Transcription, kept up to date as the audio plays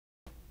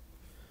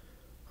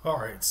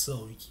Alright,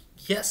 so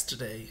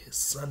yesterday,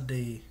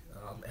 Sunday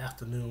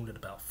afternoon at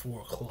about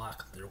 4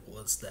 o'clock, there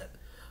was that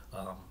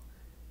um,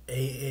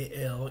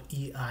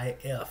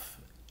 AALEIF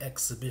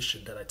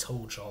exhibition that I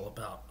told y'all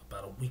about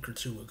a week or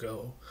two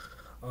ago.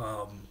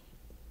 Um,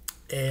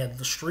 and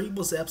the stream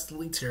was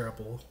absolutely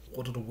terrible.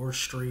 One of the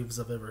worst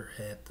streams I've ever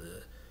had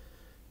to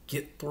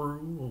get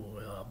through.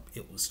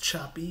 It was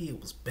choppy,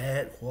 it was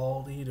bad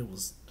quality, there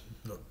was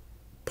no,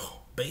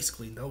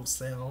 basically no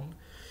sound.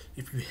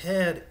 If you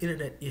had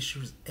internet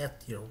issues at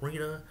the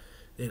arena,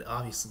 then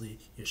obviously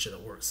you should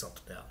have worked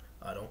something out.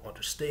 I don't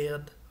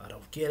understand. I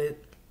don't get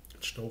it.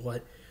 But you know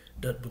what?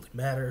 Doesn't really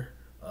matter.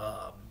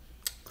 But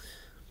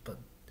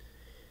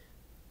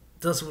it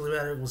doesn't really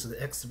matter. It was an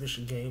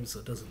exhibition game, so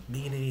it doesn't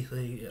mean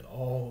anything at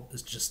all.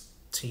 It's just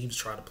teams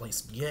trying to play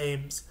some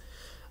games.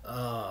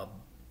 Um,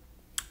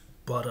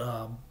 but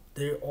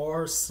there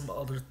are some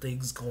other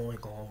things going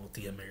on with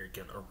the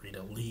American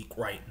Arena League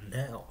right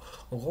now,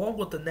 along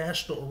with the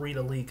National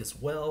Arena League as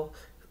well.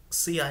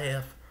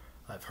 CIF,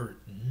 I've heard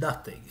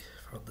nothing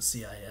from the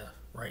CIF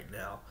right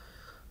now.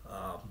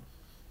 Um,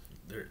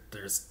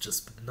 there's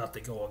just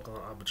nothing going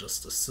on. I'm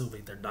just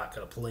assuming they're not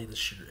going to play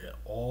this year at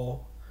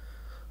all.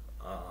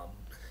 Um,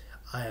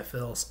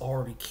 IFL's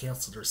already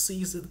canceled their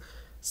season,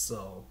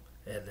 so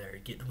and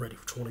they're getting ready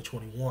for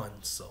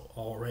 2021. So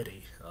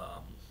already,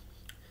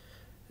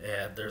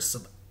 and there's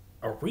some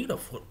arena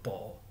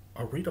football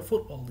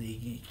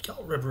league.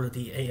 Y'all remember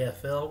the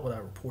AFL when I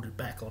reported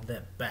back on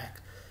that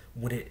back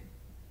when it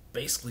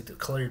basically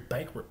declared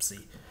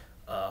bankruptcy.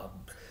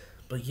 Um,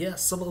 but yeah,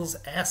 some of those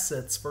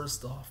assets,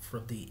 first off,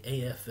 from the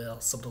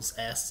AFL, some of those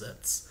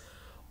assets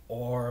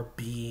are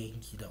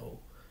being,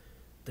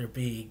 they're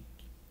being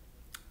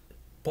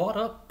bought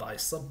up by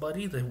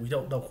somebody that we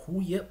don't know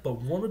who yet,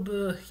 but one of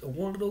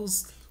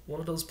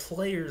those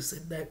players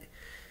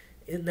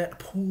in that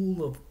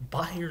pool of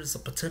buyers,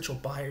 of potential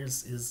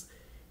buyers, is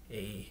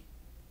a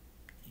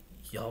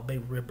y'all may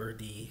remember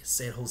the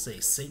San Jose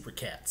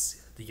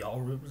Sabercats. Do y'all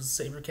remember the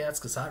Sabercats?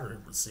 Because I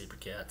remember the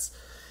Sabercats.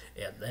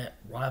 And that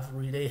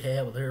rivalry they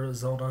had with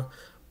Arizona,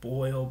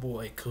 boy oh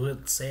boy,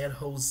 could San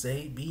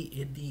Jose be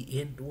in the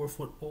Indoor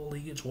Football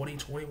League in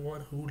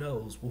 2021? Who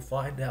knows? We'll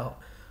find out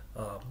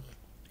um,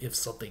 if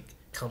something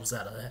comes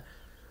out of that.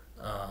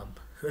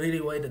 But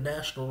anyway, the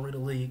National Arena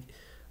League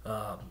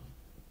um,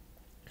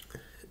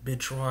 been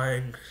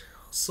trying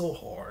so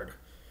hard,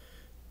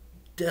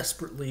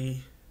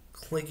 desperately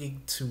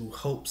clinging to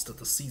hopes that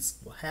the season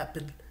will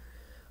happen.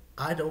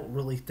 I don't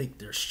really think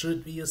there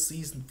should be a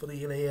season for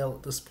the NAL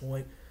at this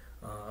point.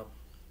 Um,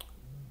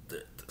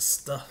 the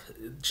stuff,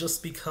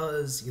 just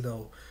because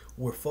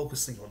we're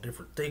focusing on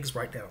different things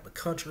right now in the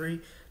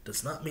country,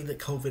 does not mean that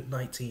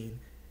COVID-19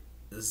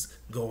 is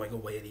going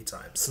away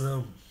anytime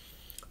soon.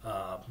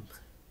 Um,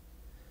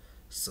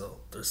 so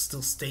there's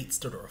still states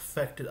that are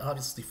affected.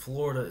 Obviously,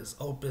 Florida is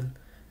open,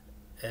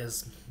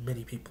 as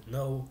many people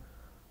know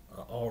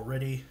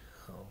already.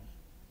 Um,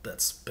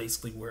 that's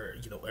basically where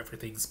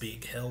everything's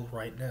being held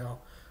right now.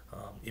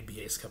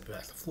 NBA's coming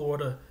back to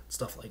Florida,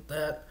 stuff like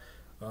that.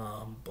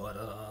 But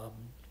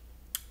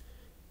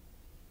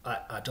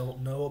I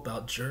don't know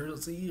about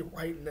Jersey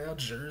right now.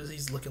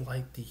 Jersey's looking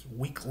like the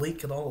weak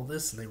link in all of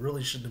this, and they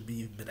really shouldn't have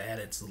even been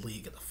added to the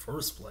league in the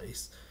first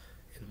place,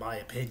 in my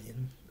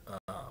opinion,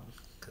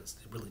 because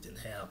they really didn't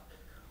have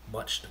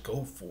much to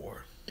go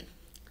for.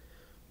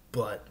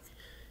 But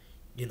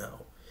it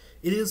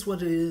is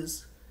what it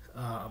is.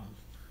 Um,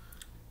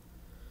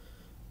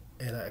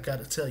 and I got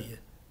to tell you,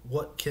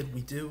 what can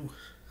we do?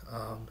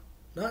 Um,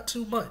 Not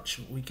too much.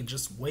 We can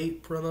just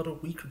wait for another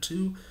week or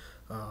two.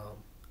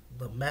 Um,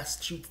 the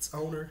Massachusetts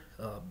owner,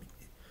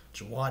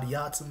 Jawad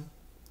Yatin,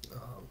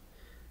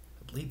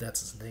 I believe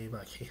that's his name.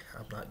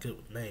 I'm not good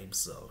with names,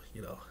 so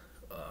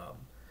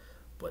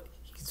but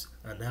he's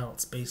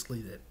announced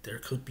basically that there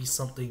could be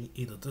something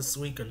either this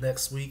week or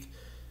next week.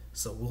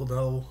 So we'll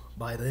know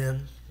by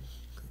then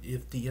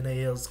if the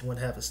NAL is going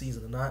to have a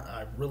season or not.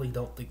 I really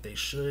don't think they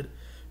should.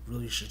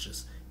 Really should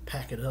just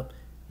pack it up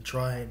and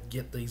try and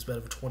get things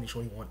better for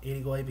 2021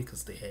 anyway,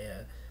 because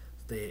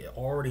they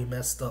already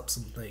messed up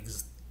some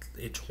things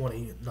in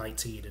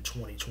 2019 and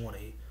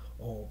 2020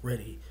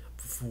 already,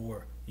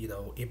 before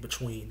in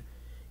between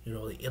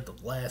the end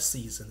of last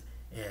season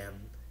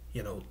and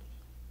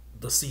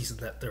the season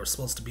that they're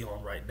supposed to be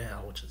on right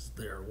now, which is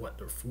their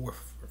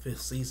fourth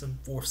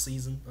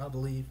season, I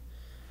believe.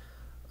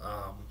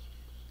 Um,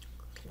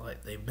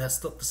 like, they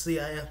messed up the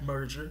CIF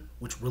merger,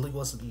 which really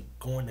wasn't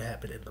going to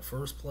happen in the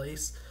first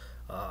place.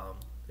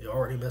 They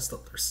already messed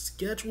up their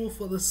schedule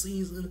for the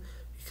season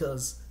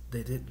because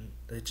they didn't.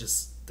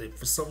 They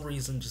for some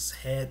reason just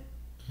had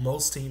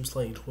most teams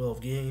playing 12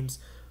 games,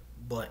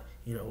 but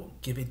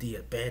giving the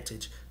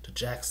advantage to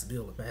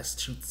Jacksonville and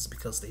Massachusetts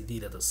because they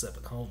needed a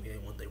seventh home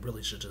game, when they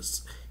really should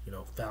just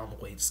found a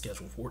way to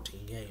schedule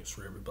 14 games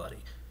for everybody.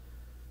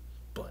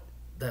 But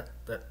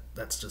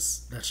that's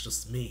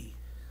just me.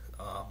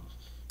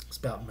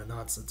 Spouting my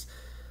nonsense.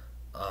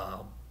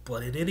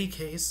 But in any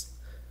case,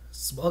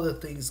 some other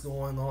things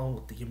going on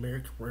with the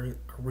American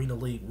Arena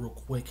League real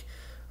quick.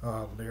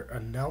 They're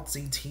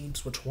announcing teams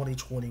for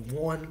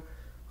 2021.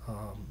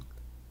 Um,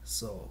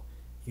 so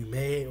you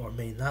may or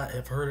may not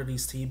have heard of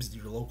these teams in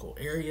your local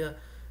area.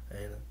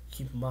 And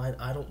keep in mind,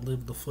 I don't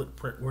live the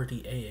footprint where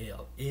the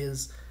AAL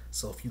is.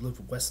 So if you live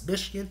in West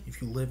Michigan,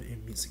 if you live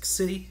in Music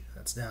City,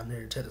 that's down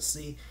there in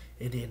Tennessee,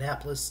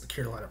 Indianapolis, the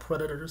Carolina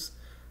Predators,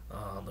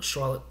 the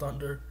Charlotte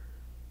Thunder,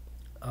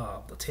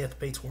 the Tampa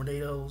Bay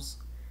Tornadoes,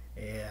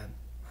 and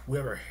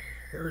whoever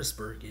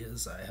Harrisburg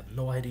is. I have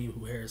no idea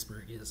who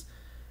Harrisburg is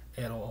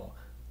at all.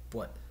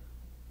 But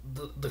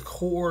the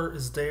core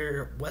is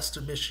there.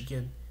 Western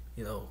Michigan,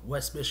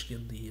 West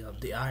Michigan,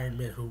 the Iron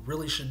Men, who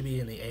really shouldn't be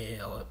in the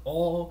AAL at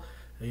all.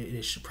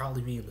 It should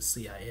probably be in the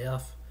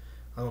CIF.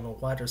 I don't know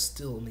why they're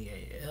still in the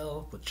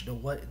AAL, but you know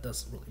what? It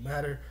doesn't really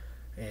matter.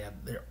 And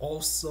they're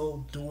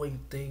also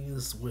doing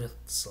things with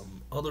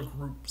some other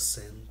groups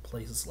in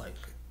places like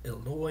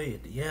Illinois,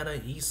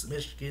 Indiana, East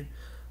Michigan,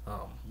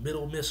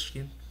 Middle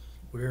Michigan,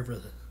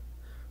 wherever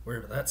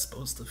that's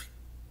supposed to be.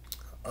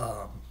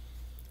 But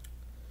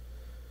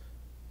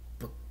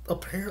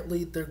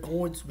apparently they're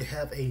going to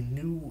have a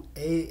new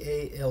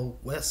AAL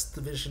West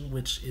division,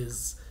 which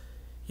is,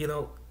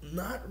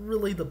 not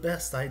really the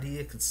best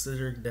idea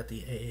considering that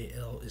the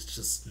AAL is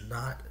just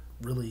not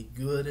really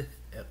good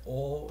at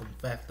all. In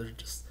fact,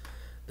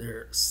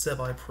 they're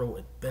semi-pro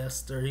at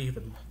best. They're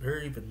even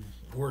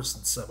worse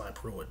than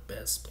semi-pro at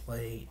best,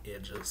 playing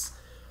in just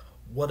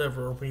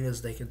whatever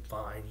arenas they can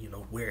find.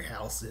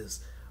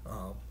 Warehouses.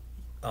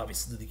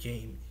 Obviously, the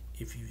game.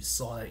 If you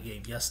saw that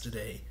game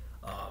yesterday,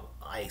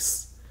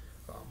 ice,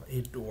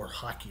 indoor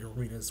hockey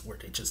arenas where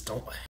they just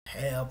don't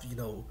have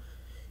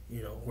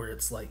where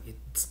it's like it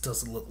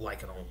doesn't look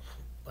like an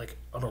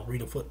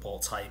arena football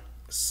type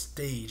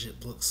stage.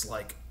 It looks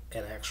like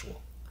an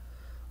actual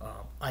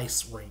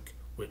ice rink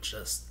with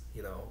just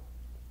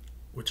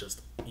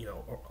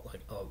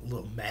like a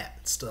little mat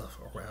and stuff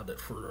around it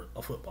for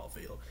a football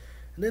field.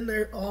 And then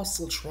they're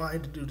also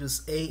trying to do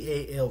this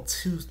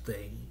AAL2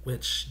 thing,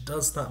 which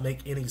does not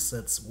make any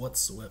sense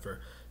whatsoever.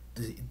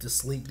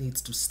 This league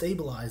needs to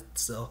stabilize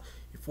itself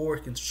before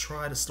it can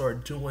try to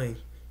start doing,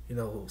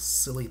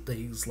 silly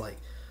things like,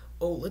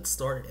 oh, let's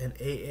start an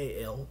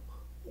AAL2.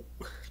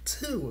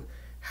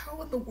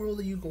 How in the world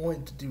are you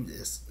going to do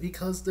this?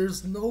 Because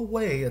there's no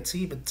way a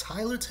team in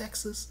Tyler,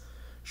 Texas,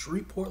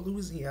 Shreveport,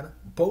 Louisiana,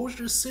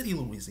 Bossier City,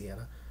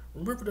 Louisiana.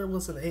 Remember there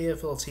was an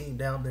AFL team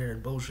down there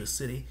in Bossier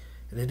City,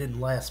 and it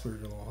didn't last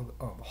very long.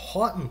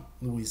 Houghton,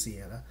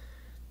 Louisiana,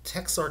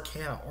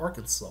 Texarkana,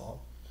 Arkansas.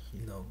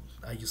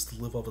 I used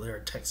to live over there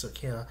in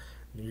Texarkana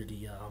near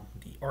the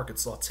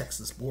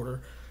Arkansas-Texas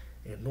border,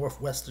 and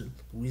northwestern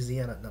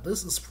Louisiana. Now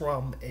this is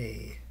from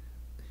a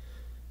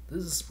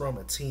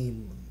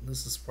team.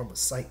 This is from a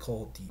site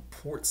called the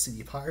Port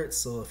City Pirates.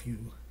 So if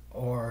you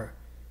are,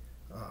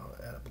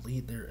 I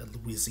believe they're in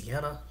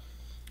Louisiana,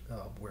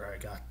 where I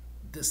got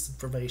this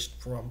information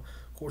from.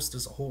 Of course,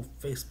 there's a whole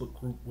Facebook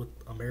group with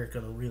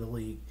American Arena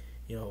League,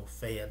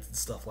 fans and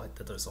stuff like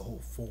that. There's a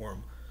whole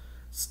forum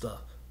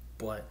stuff,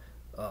 but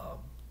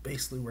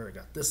basically where I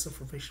got this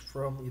information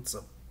from, it's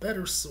a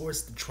better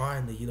source than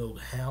trying to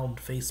hound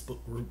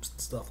Facebook groups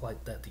and stuff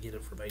like that to get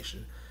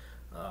information.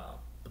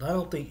 But I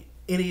don't think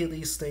any of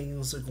these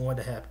things are going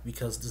to happen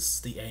because this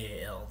is the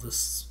AAL.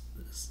 This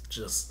is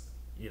just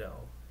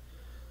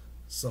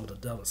some of the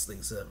dumbest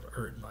things I've ever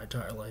heard in my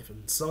entire life.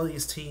 And some of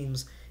these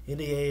teams in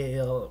the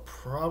AAL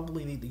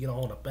probably need to get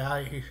on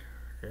about here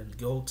and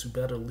go to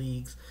better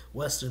leagues.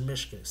 Western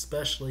Michigan,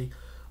 especially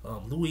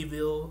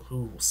Louisville,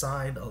 who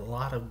signed a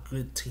lot of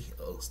good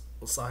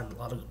signed a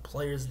lot of good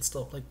players and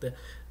stuff like that.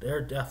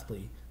 They're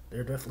definitely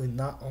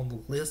not on the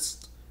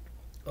list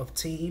of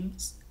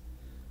teams,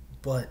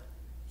 but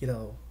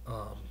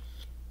I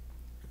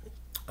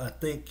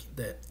think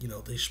that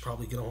they should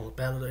probably get on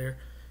the out there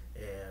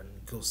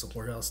and go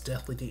somewhere else.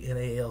 Definitely, the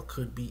NAL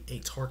could be a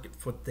target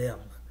for them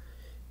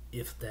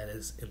if that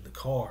is in the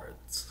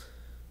cards.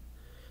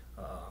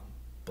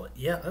 But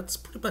yeah, that's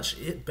pretty much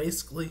it.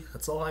 Basically,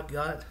 that's all I've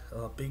got.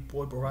 Big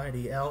Boy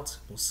Variety out.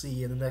 We'll see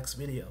you in the next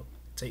video.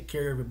 Take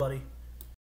care, everybody.